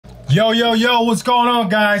Yo, what's going on,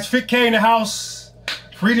 guys? Fit K in the house,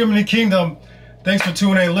 freedom in the kingdom. Thanks for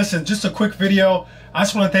tuning in. Listen, just a quick video. I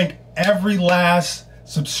just want to thank every last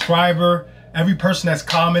subscriber, every person that's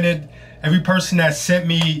commented, every person that sent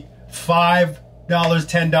me $5,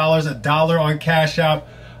 $10, $1 on Cash App.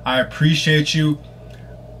 I appreciate you.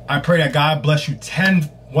 I pray that God bless you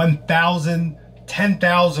 1,000,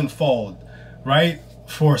 10,000 fold, right?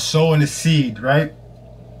 For sowing a seed, right?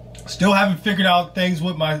 Still haven't figured out things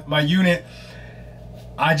with my unit.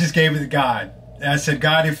 I just gave it to God. And I said,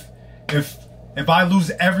 God, if I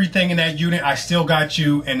lose everything in that unit, I still got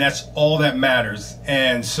you, and that's all that matters.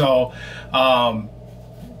 And so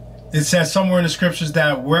it says somewhere in the scriptures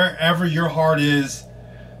that wherever your heart is,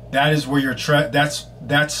 that is where your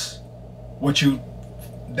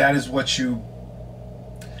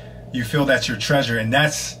you feel that's your treasure. And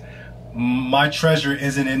that's my treasure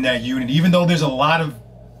isn't in that unit, even though there's a lot of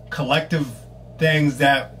collective things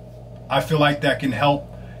that I feel like that can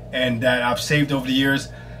help and that I've saved over the years.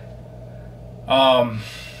 I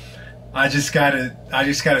just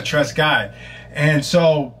gotta trust God. And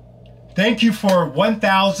so thank you for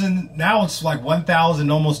 1,000. Now it's like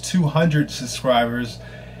 1,000, almost 200 subscribers.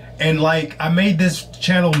 And like, I made this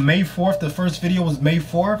channel May 4th. The first video was May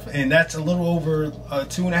 4th, and that's a little over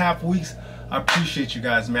 2.5 weeks. I appreciate you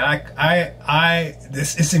guys, man.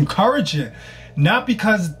 It's encouraging, not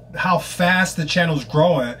because how fast the channel's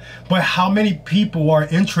growing, but how many people are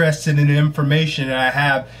interested in the information that I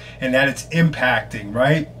have and that it's impacting,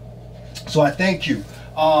 right? So I thank you.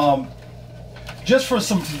 Just for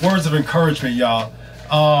some words of encouragement, y'all.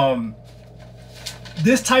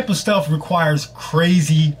 This type of stuff requires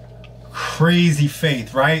crazy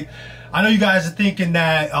faith, right? I know you guys are thinking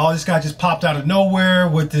that, oh, this guy just popped out of nowhere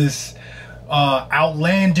with this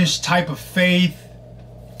outlandish type of faith,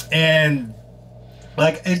 and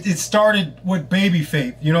like it started with baby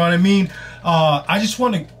faith, you know what I mean? I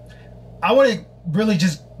want to really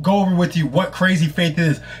just go over with you what crazy faith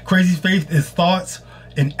is. Crazy faith is thoughts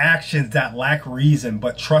and actions that lack reason,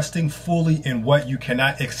 but trusting fully in what you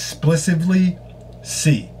cannot explicitly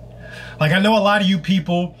see. Like, I know a lot of you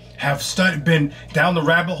people have been down the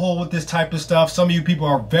rabbit hole with this type of stuff. Some of you people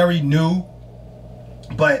are very new,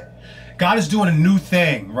 but God is doing a new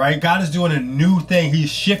thing, right? God is doing a new thing.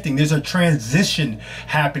 He's shifting. There's a transition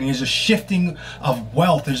happening. There's a shifting of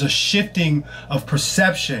wealth. There's a shifting of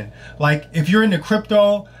perception. Like, if you're into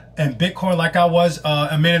crypto and Bitcoin like I was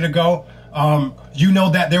a minute ago, you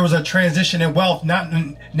know that there was a transition in wealth.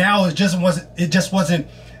 Now it just wasn't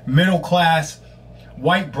middle class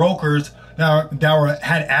white brokers that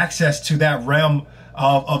had access to that realm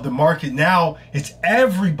of the market. Now it's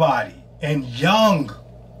everybody, and young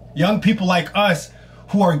people like us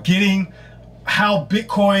who are getting how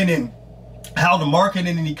Bitcoin and how the market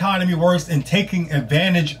and the economy works and taking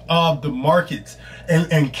advantage of the markets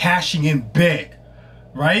and cashing in big,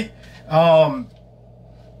 right?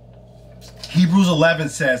 Hebrews 11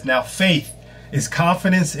 says, now faith is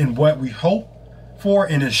confidence in what we hope for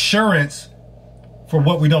and assurance for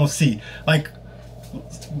what we don't see. Like,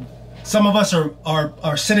 some of us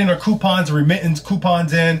are sending our coupons, remittance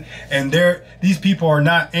coupons in, and these people are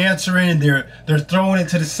not answering. They're throwing it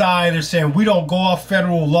to the side. They're saying, we don't go off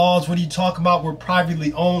federal laws. What are you talking about? We're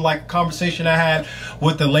privately owned. Like a conversation I had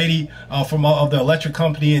with the lady of the electric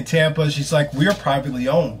company in Tampa. She's like, we're privately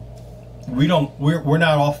owned. We're not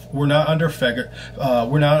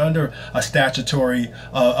under a statutory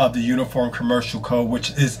of the Uniform Commercial Code, which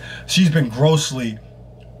is, she's been grossly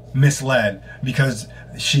misled, because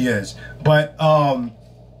she is. But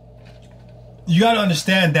you got to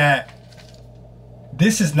understand that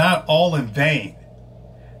this is not all in vain.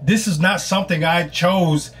 This is not something I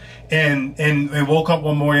chose and woke up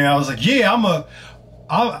one morning and I was like, yeah, I'm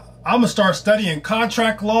gonna start studying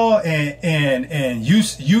contract law and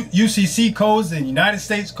UCC codes and United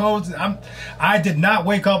States codes. I did not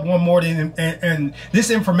wake up one morning and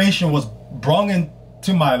this information was brought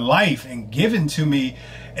into my life and given to me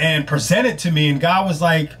and presented to me, and God was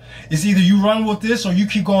like, it's either you run with this or you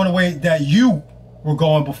keep going the way that you were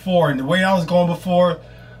going before. And the way I was going before,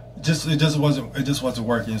 it just wasn't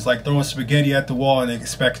working. It's like throwing spaghetti at the wall and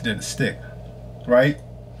expecting it to stick, right?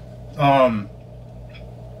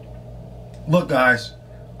 Look, guys,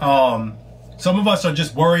 some of us are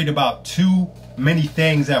just worried about too many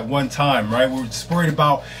things at one time, right? We're just worried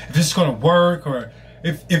about if it's going to work, or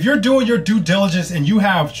if you're doing your due diligence and you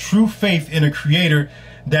have true faith in a creator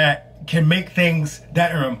that can make things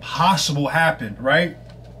that are impossible happen, right?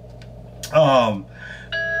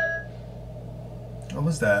 What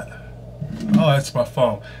was that? Oh, that's my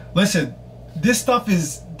phone. Listen, this stuff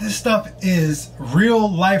is this stuff is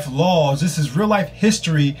real life laws. This is real life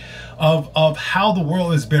history of how the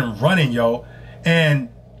world has been running, yo. And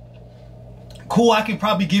cool, I can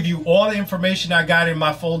probably give you all the information I got in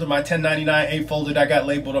my folder, my 1099-A folder that I got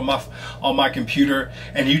labeled on my computer,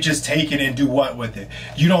 and you just take it and do what with it?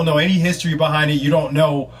 You don't know any history behind it. You don't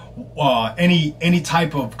know any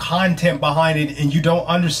type of content behind it, and you don't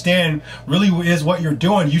understand really is what you're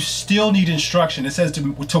doing. You still need instruction. It says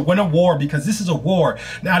to win a war, because this is a war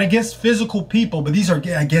not against physical people, but these are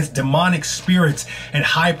against demonic spirits and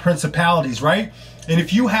high principalities, right? And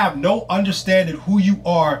if you have no understanding who you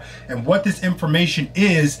are and what this information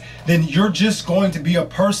is, then you're just going to be a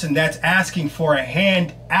person that's asking for a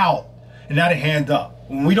hand out and not a hand up.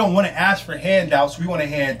 When we don't want to ask for handouts, we want a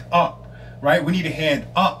hand up, right? We need a hand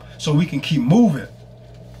up so we can keep moving,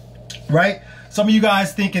 right? Some of you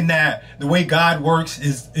guys thinking that the way God works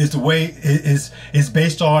is the way is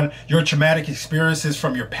based on your traumatic experiences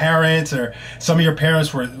from your parents, or some of your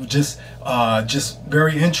parents were just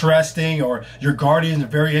very interesting, or your guardians are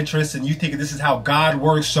very interesting, and you think this is how God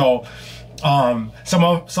works. So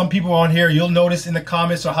some people on here, you'll notice in the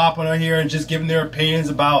comments, or hop on here and just giving their opinions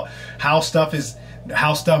about how they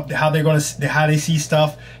see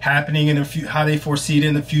stuff happening in the future, how they foresee it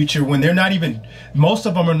in the future, when they're not even, most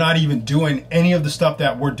of them are not even doing any of the stuff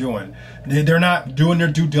that we're doing. They're not doing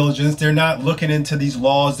their due diligence. They're not looking into these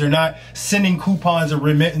laws. They're not sending coupons or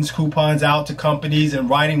remittance coupons out to companies and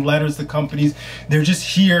writing letters to companies. They're just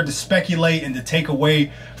here to speculate and to take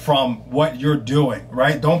away from what you're doing,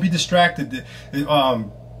 right? Don't be distracted.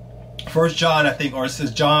 1 John, I think, or it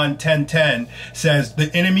says John 10:10 says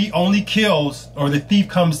the enemy only kills, or the thief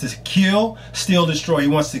comes to kill, steal, destroy. He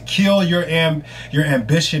wants to kill your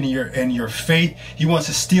ambition and your faith. He wants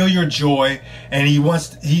to steal your joy, and he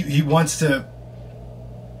wants to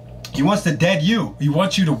dead you. He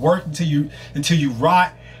wants you to work until you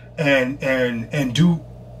rot and do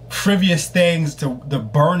frivolous things to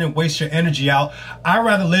burn and waste your energy out. I'd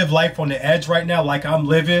rather live life on the edge right now, like I'm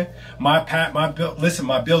living. My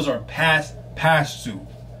bills are past due.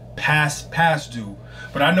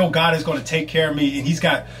 But I know God is going to take care of me, and He's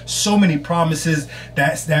got so many promises.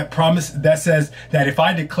 That promise that says that if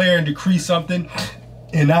I declare and decree something,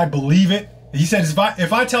 and I believe it. He said,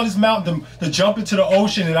 if I tell this mountain to jump into the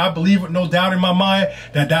ocean, and I believe with no doubt in my mind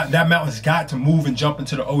that mountain's got to move and jump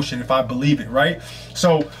into the ocean if I believe it, right?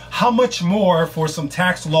 So how much more for some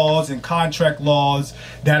tax laws and contract laws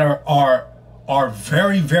that are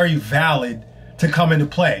very, very valid to come into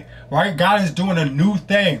play, right? God is doing a new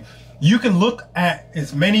thing. You can look at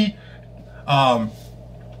as many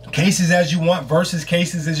cases as you want, versus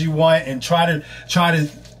cases as you want, and try to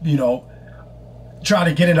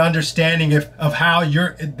get an understanding of how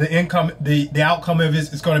the outcome of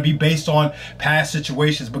it is going to be based on past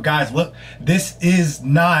situations. But guys, look, this is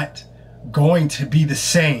not going to be the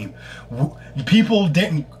same. People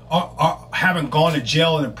haven't gone to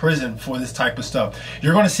jail and in prison for this type of stuff.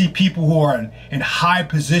 You're going to see people who are in high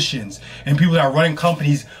positions and people that are running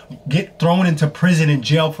companies get thrown into prison and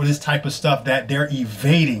jail for this type of stuff that they're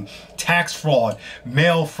evading. Tax fraud,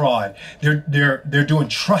 mail fraud. They're doing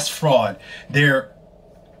trust fraud. They're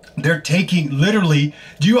taking, literally,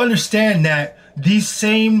 do you understand that these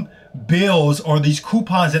same bills or these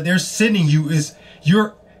coupons that they're sending you is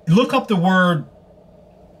look up the word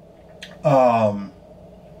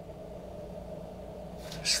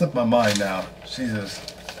slipped my mind now. Jesus.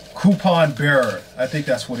 Coupon bearer. I think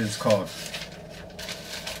that's what it's called.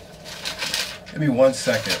 Give me 1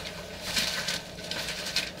 second.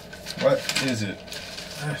 What is it?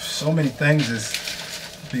 So many things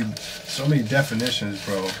so many definitions,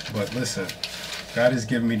 bro. But listen, God has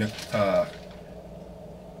given me the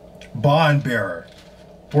bond bearer.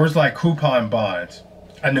 Words like coupon bonds,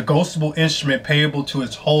 a negotiable instrument payable to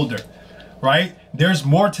its holder, right? There's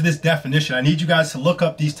more to this definition. I need you guys to look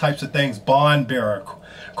up these types of things. Bond bearer,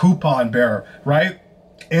 coupon bearer, right?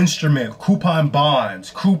 Instrument, coupon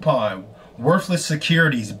bonds, coupon, worthless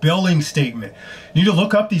securities, billing statement. You need to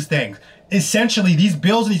look up these things. Essentially, these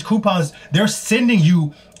bills and these coupons, they're sending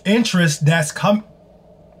you interest that's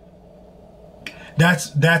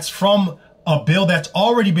from a bill that's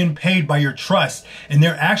already been paid by your trust, and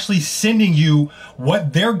they're actually sending you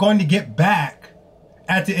what they're going to get back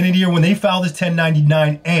at the end of the year when they file this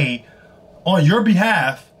 1099-A on your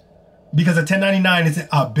behalf, because a 1099 is an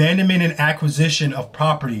abandonment and acquisition of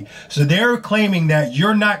property. So they're claiming that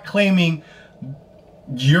you're not claiming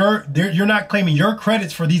your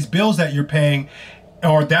credits for these bills that you're paying,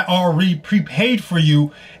 or that are already prepaid for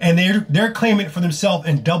you, and they're claiming it for themselves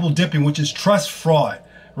and double dipping, which is trust fraud,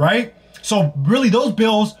 right? So really, those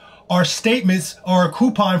bills are statements or a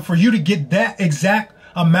coupon for you to get that exact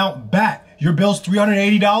amount back. Your bill's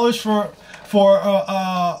 $380 for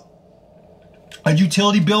a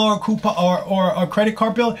utility bill or a coupon or a credit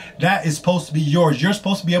card bill. That is supposed to be yours. You're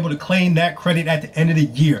supposed to be able to claim that credit at the end of the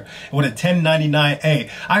year with a 1099-A.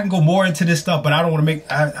 I can go more into this stuff, but I don't want to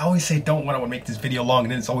make, I always say don't want to make this video long,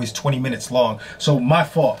 and then it's always 20 minutes long. So my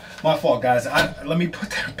fault, guys. Let me put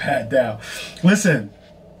that pad down. Listen,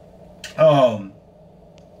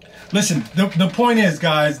 listen, the point is,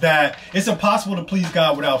 guys, that it's impossible to please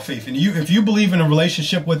God without faith. And if you believe in a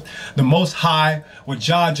relationship with the Most High, with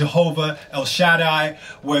Jah, Jehovah, El Shaddai,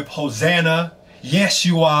 with Hosanna,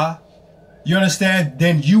 Yeshua, you understand?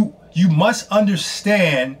 Then you must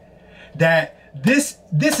understand that this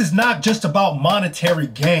is not just about monetary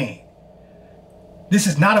gain. This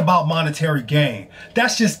is not about monetary gain.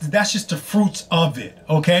 That's just the fruits of it,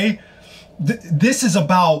 okay? This is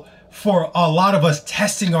about, for a lot of us,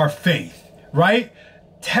 testing our faith, right?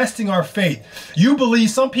 Testing our faith. You believe,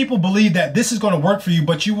 some people believe that this is going to work for you,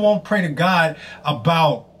 but you won't pray to God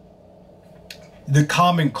about the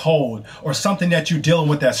common cold or something that you're dealing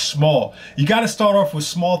with that's small. You got to start off with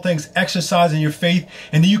small things, exercising your faith,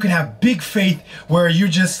 and then you can have big faith where you're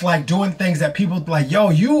just like doing things that people like, yo,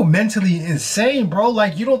 you mentally insane, bro.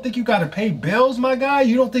 Like, you don't think you got to pay bills, my guy?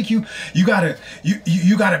 You don't think you got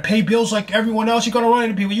to pay bills like everyone else? You're going to run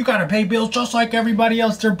into people. You got to pay bills just like everybody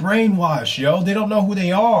else. They're brainwashed, yo. They don't know who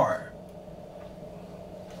they are.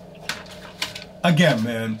 Again,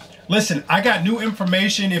 man. Listen, I got new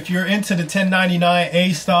information. If you're into the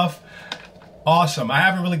 1099-A stuff, awesome. I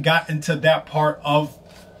haven't really gotten to that part of,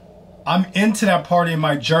 I'm into that part in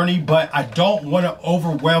my journey, but I don't want to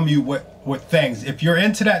overwhelm you with things. If you're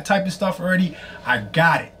into that type of stuff already, I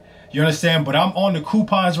got it. You understand? But I'm on the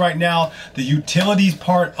coupons right now. The utilities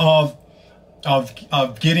part of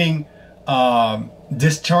getting,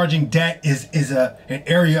 discharging debt is an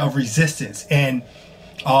area of resistance. And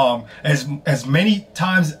as many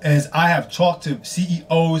times as I have talked to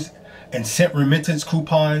CEOs and sent remittance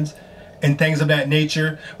coupons and things of that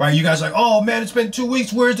nature, right? You guys are like, oh man, it's been 2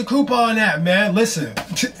 weeks. Where's the coupon at, man? Listen,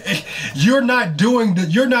 you're not doing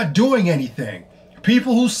anything.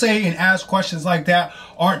 People who say and ask questions like that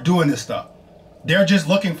aren't doing this stuff. They're just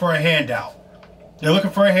looking for a handout. They're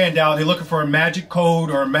looking for a handout. They're looking for a magic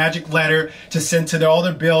code or a magic letter to send to all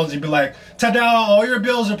their bills and be like, ta-da, all your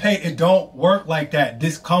bills are paid. It don't work like that.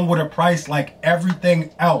 This come with a price like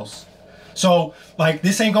everything else. So, like,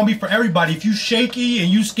 this ain't gonna be for everybody. If you shaky and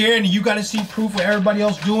you scared and you gotta see proof what everybody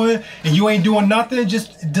else doing and you ain't doing nothing,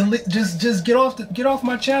 just delete, just get off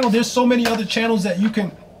my channel. There's so many other channels that you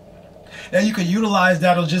can utilize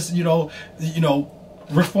that'll just, you know,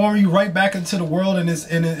 reform you right back into the world and its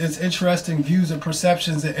interesting views and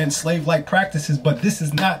perceptions and slave-like practices. But this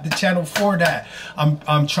is not the channel for that.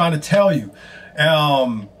 I'm trying to tell you.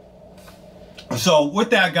 So with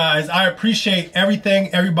that, guys, I appreciate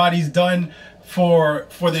everything everybody's done for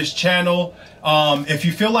this channel. If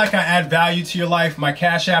you feel like I add value to your life, my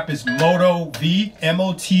Cash App is MOTOV,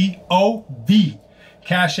 M-O-T-O-V.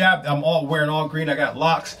 Cash App. I'm all wearing all green. I got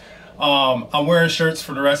locks. I'm wearing shirts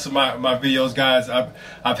for the rest of my videos, guys.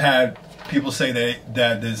 I've had people say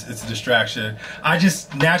that it's a distraction. I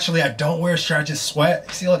just naturally, I don't wear a shirt. I just sweat.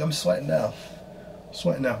 See, look, I'm sweating now.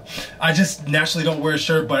 I just naturally don't wear a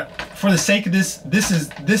shirt, but for the sake of this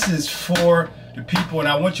is for the people, and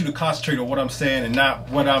I want you to concentrate on what I'm saying and not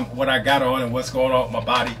what I got on and what's going on with my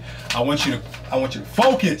body. I want you to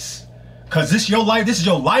focus, because this is your life. This is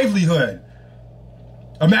your livelihood.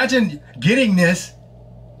 Imagine getting this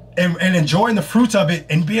and enjoying the fruits of it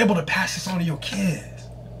and be able to pass this on to your kids.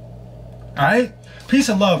 All right? Peace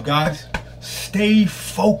and love, guys. Stay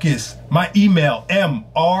focused. My email,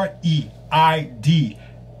 MREID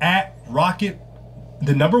at rocket,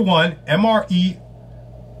 the number one, MREID,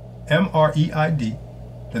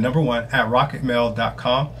 the number one at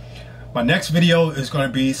rocketmail.com. My next video is going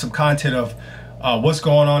to be some content of what's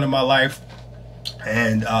going on in my life.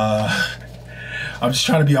 And I'm just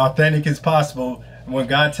trying to be authentic as possible. When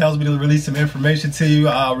God tells me to release some information to you,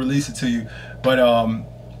 I'll release it to you. But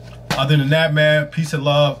other than that, man, peace and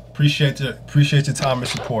love. Appreciate your time and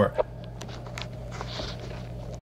support.